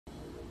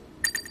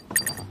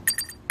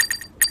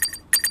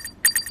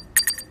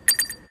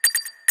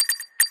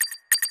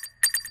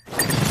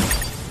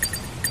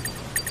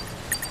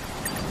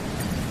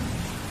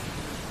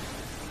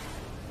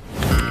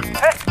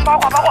八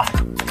卦八卦，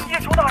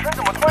叶秋大神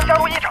怎么突然加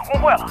入一场公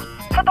会了？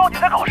他到底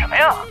在搞什么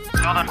呀？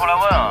叫他出来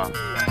问啊！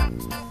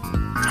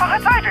他还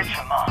在这群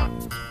吗？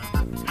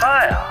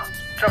在啊，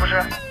这不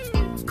是？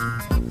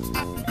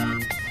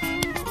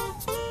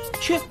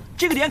切，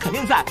这个点肯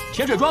定在，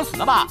潜水装死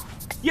了吧？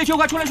叶秋，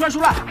快出来出来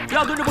出来！不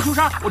要蹲着不出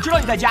声，我知道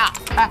你在家。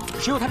哎，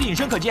谁有他的隐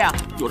身可见啊？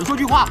有的说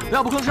句话，不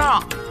要不吭声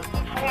啊！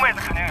苏妹子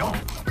肯定有。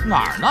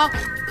哪儿呢？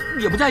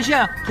也不在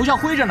线，头像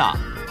灰着呢，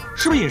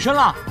是不是隐身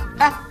了？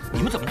哎，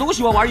你们怎么都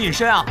喜欢玩隐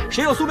身啊？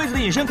谁有苏妹子的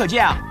隐身可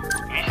见啊？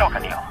一笑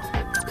肯定有。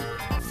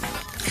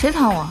谁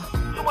谈我？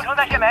苏沐橙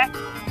在线没？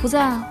不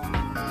在啊。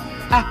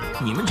哎，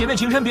你们姐妹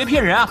情深别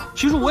骗人啊！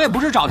其实我也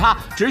不是找他，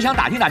只是想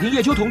打听打听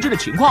叶秋同志的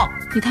情况。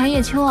你谈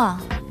叶秋啊？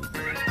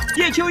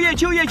叶秋，叶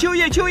秋，叶秋，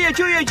叶秋，叶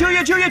秋，叶秋，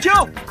叶秋，叶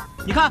秋，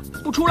你看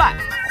不出来。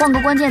换个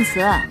关键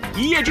词。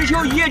一叶知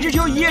秋，一叶知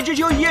秋，一叶知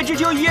秋，一叶知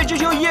秋，一叶知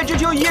秋，一叶知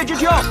秋，一叶知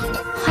秋。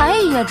还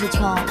一叶知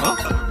秋。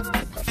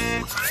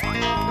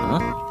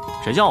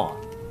谁叫我？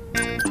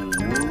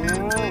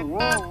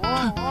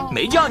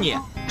没叫你，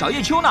找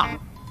叶秋呢。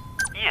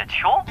叶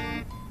秋，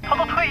他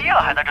都退役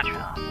了还在这群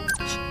啊？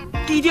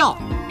低调，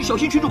小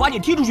心群主把你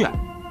踢出去。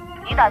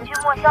你打句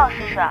莫笑试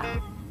试。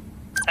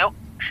哎呦，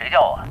谁叫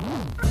我？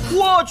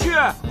我去，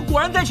果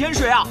然在潜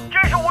水啊！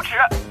真是无耻！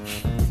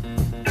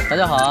大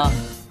家好啊，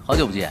好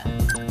久不见。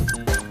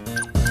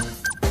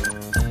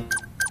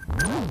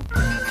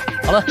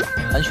好了，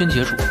寒暄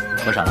结束，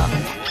我闪了。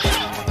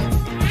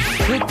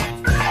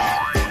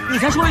你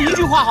才说了一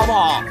句话好不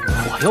好？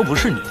我又不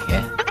是你。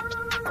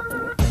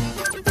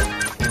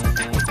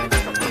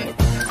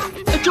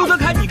周德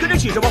凯，你跟着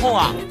起什么哄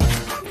啊？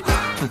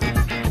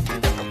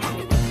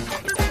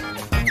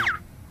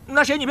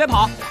那谁，你别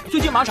跑，最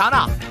近忙啥呢？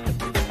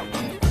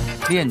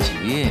练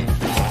级。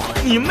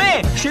你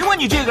妹！谁问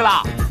你这个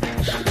了？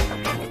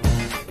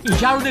你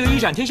加入那个一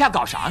展天下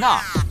搞啥呢？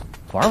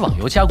玩网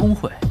游加公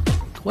会，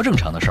多正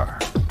常的事儿。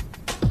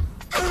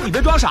你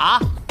别装傻。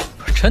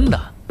真的，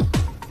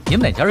你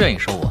们哪家愿意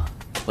收我，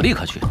我立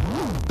刻去。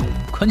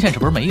关键这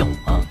不是没有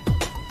吗？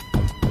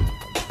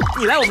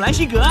你来我们兰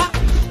溪阁。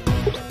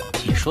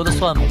你说的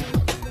算吗？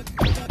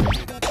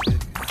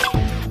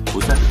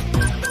不算。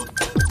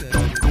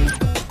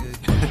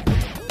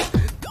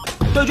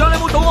对，教练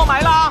部等我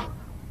买了。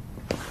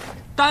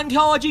单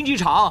挑啊，竞技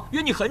场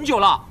约你很久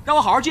了，让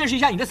我好好见识一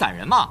下你的散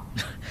人嘛。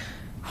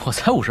我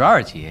才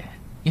52级，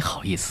你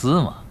好意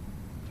思吗？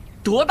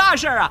多大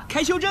事儿啊，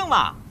开修正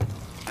嘛。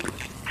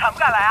敢不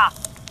敢来啊？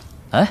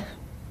哎，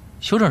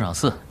修正场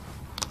4，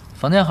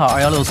房间号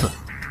2164，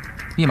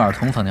密码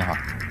同房间号。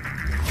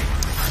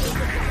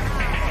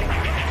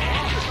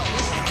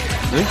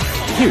哎，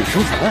夜雨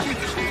生财！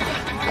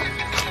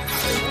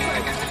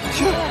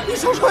天，一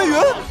艘穿云！哇，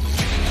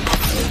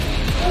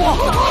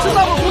是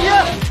大猛蝴蝶！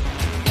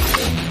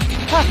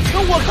哎，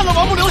我看到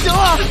王不留行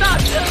了！大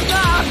神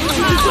啊！出去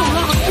救人，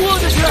我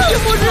的天，这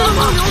不是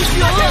王流行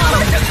啊！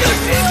这可世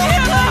界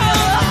了！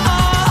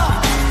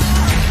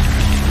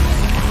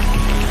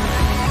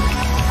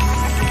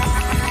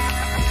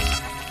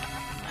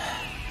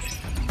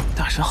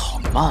大神好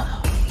慢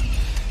啊！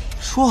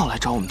说好来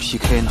找我们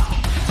PK 呢，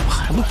怎么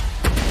还不来？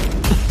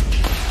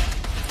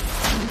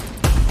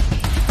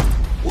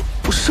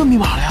我设密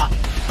码了呀！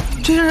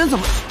这些人怎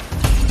么？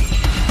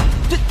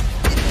这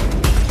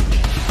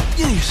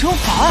夜雨生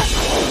烦？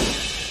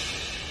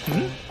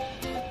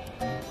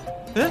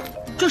哎，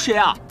这谁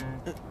啊？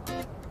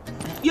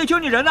叶秋，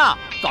你人呢？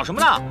搞什么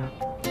呢？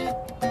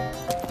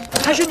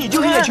还是你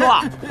就是叶秋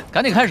啊？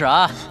赶紧开始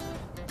啊！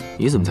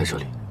你怎么在这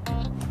里？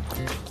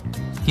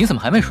你怎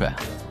么还没睡啊？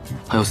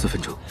还有4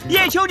分钟。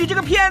叶秋，你这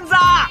个骗子！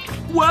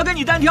我要跟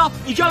你单挑，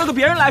你叫了个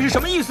别人来是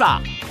什么意思啊？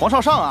黄少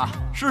上啊，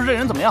试试这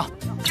人怎么样？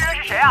这人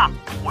是谁啊？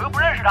我又不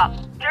认识他，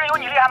这人有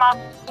你厉害吗？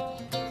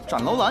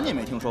斩楼兰你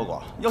没听说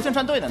过？要先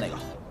站队的那个。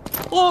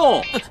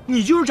哦，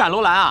你就是斩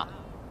楼兰啊！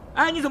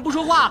哎，你怎么不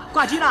说话？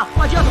挂机呢？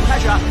挂机要怎么开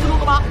始？自动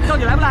的吗？到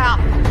底来不来啊？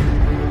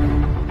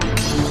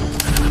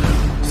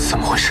怎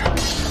么回事？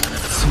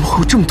怎么会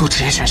有这么多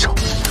职业选手？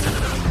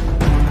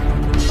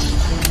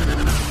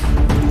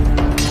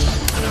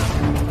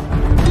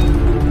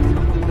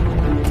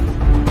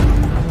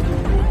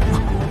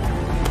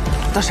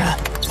大神，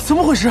怎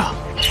么回事啊？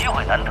机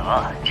会难得，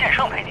剑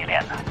圣陪你练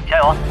的，加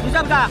油！你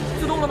在不在？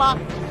自动了吗？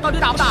到底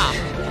打不打？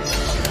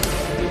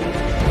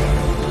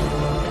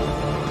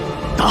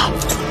打！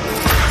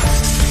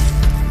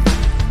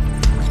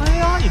哎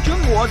呀，你真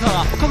磨蹭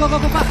啊！快，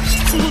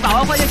速度打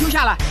完换叶秋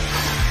下来。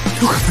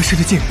有可分身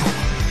的进步。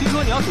听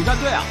说你要主战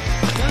队啊，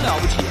真了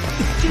不起！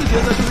这个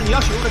角色就是你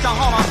要使用的账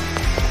号吗？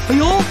哎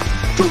呦，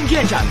重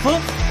剑斩锋，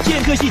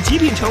剑客系极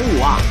品成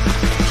武啊！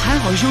还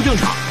好是修正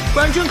场，不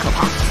然真可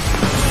怕。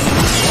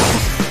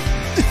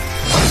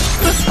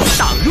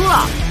挡住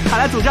了，看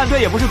来主战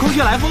队也不是空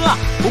穴来风啊。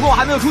不过我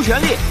还没有出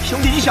全力，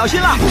兄弟你小心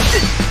了。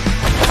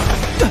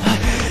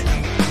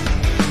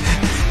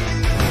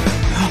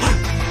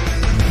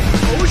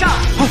头上。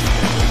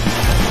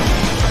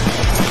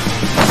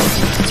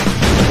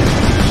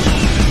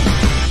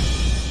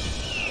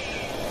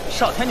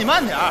少天，你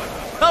慢点儿，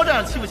不要这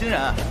样欺负新人。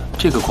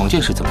这个狂剑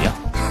士怎么样？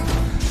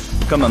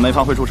根本没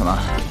发挥出什么，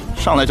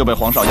上来就被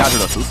黄少压制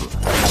得死死的。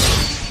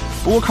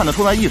不过看得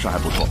出来意识还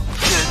不错，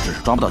只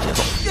是抓不到节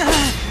奏。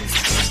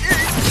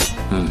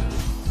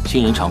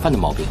新人常犯的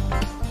毛病，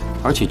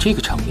而且这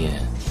个场面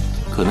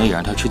可能也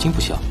让他吃惊不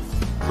小。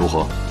如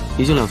何？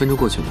已经2分钟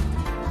过去了，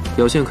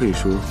表现可以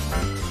说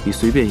比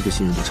随便一个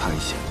新人都差一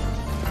些。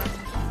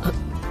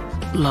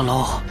老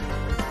楼，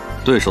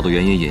对手的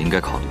原因也应该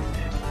考虑，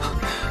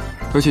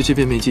而且这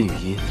边没禁语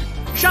音。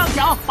上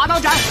挑拔刀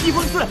斩，逆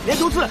风刺，连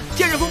突刺，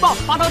剑刃风暴，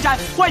拔刀斩，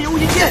幻影无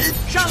形剑。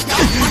上挑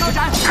拔刀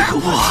斩，可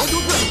恶！连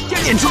突刺，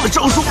剑练出的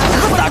招数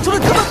和打出的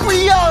根本不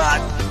一样啊！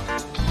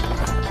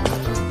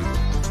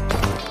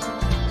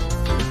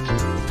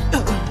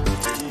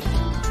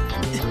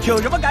有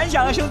什么感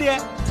想啊，兄弟？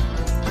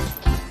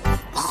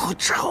好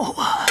臭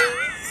啊！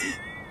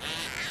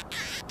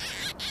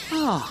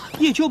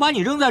叶秋把你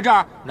扔在这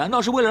儿，难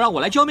道是为了让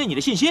我来浇灭你的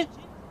信心？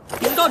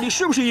你们到底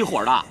是不是一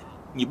伙的？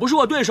你不是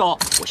我对手，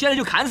我现在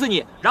就砍死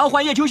你，然后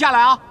换叶秋下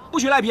来啊！不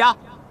许赖皮啊！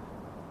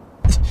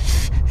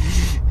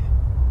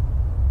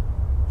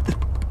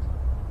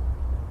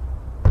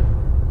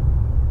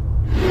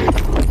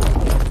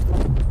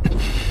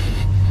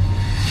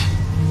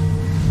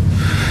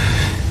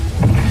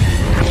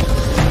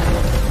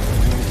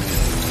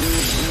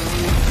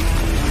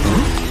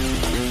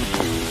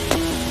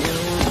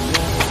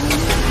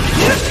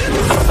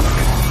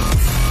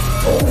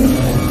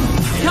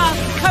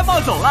看暴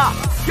走了，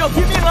要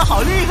拼命了，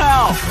好厉害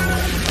哦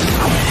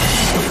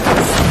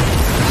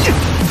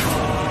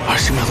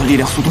！20秒的力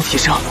量速度提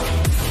升，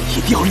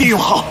一定要利用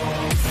好。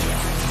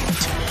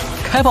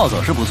开暴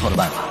走是不错的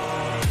办法，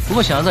不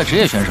过想要在职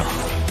业选手，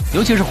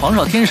尤其是黄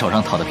少天手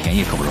上讨的便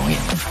宜可不容易。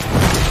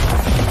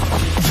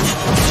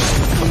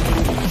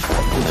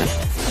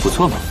不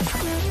错嘛。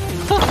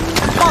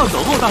暴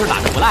走后倒是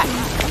打得不赖。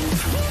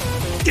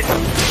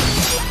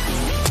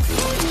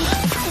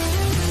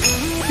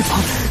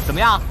怎么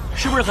样？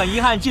是不是很遗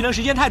憾技能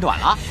时间太短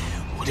了？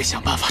我得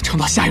想办法撑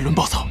到下一轮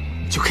暴走，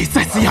就可以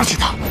再次压制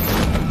他。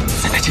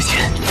在那之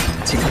前，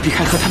尽量避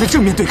开和他的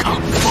正面对抗，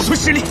保存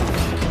实力。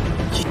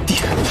一定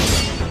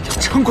要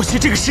撑过去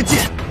这个时间，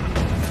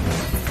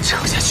撑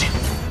下去，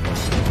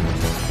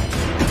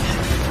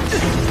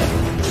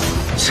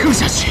撑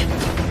下去，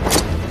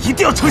一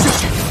定要撑下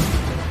去。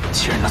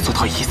既然能做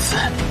到1次，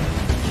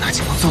那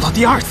就能做到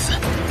第2次。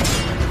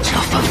这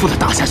样反复的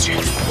打下去，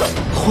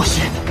或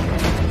许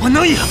我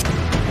能赢。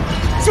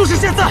就是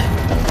现在！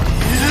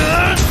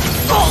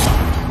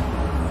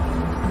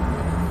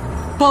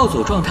暴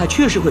走状态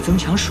确实会增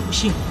强属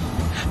性，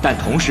但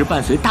同时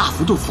伴随大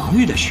幅度防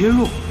御的削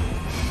弱。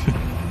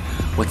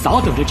我早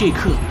等着这一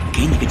刻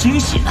给你个惊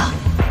喜呢！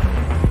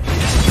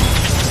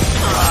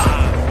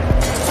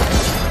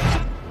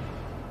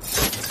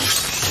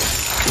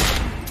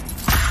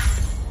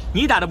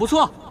你打得不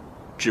错，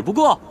只不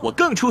过我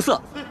更出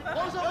色。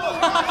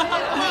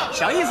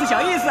小意思，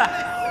小意思。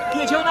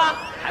叶秋呢？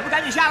还不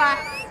赶紧下来？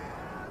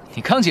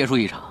你刚结束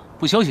一场，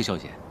不休息休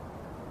息？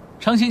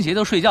张新杰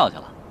都睡觉去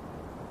了。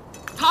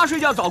他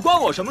睡觉早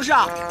关我什么事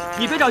啊？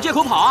你别找借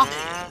口跑啊！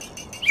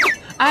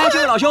哎，这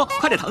位老兄，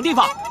快点腾地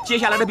方，接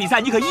下来的比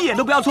赛你可一眼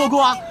都不要错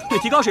过啊！对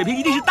提高水平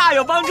一定是大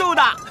有帮助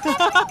的。